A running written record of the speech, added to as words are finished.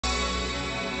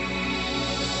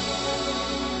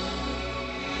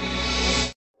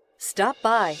Stop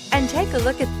by and take a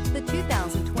look at the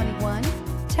 2021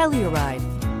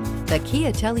 Telluride. The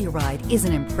Kia Telluride is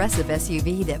an impressive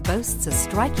SUV that boasts a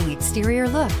striking exterior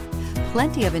look,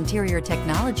 plenty of interior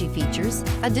technology features,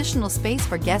 additional space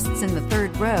for guests in the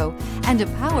third row, and a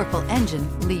powerful engine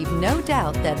leave no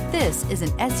doubt that this is an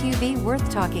SUV worth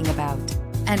talking about,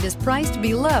 and is priced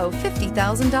below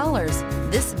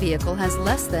 $50,000. This vehicle has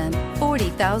less than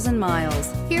 40,000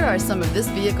 miles. Here are some of this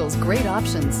vehicle's great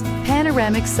options: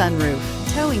 panoramic sunroof,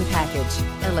 towing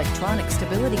package, electronic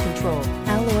stability control,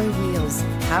 alloy wheels,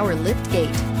 power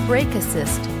liftgate, brake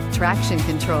assist, traction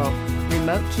control,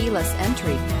 remote keyless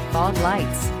entry, fog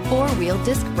lights, four-wheel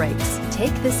disc brakes.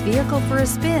 Take this vehicle for a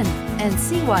spin and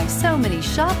see why so many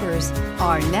shoppers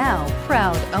are now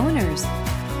proud owners.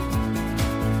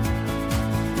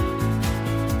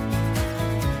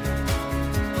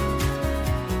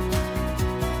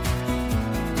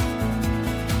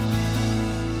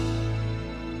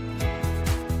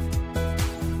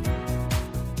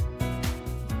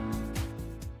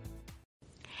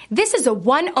 This is a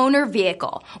one-owner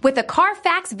vehicle with a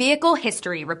Carfax Vehicle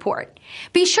History Report.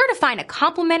 Be sure to find a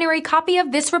complimentary copy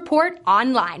of this report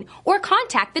online or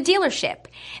contact the dealership.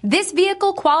 This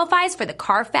vehicle qualifies for the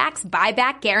Carfax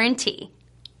Buyback Guarantee.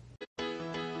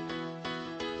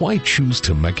 Why choose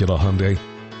Temecula Hyundai?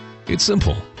 It's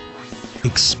simple.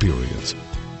 Experience.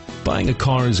 Buying a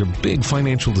car is a big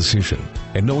financial decision,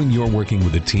 and knowing you're working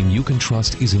with a team you can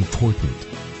trust is important.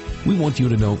 We want you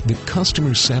to know that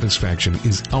customer satisfaction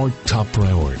is our top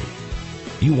priority.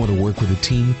 You want to work with a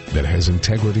team that has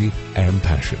integrity and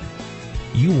passion.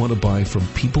 You want to buy from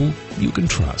people you can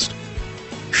trust.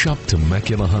 Shop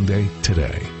Temecula Hyundai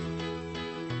today.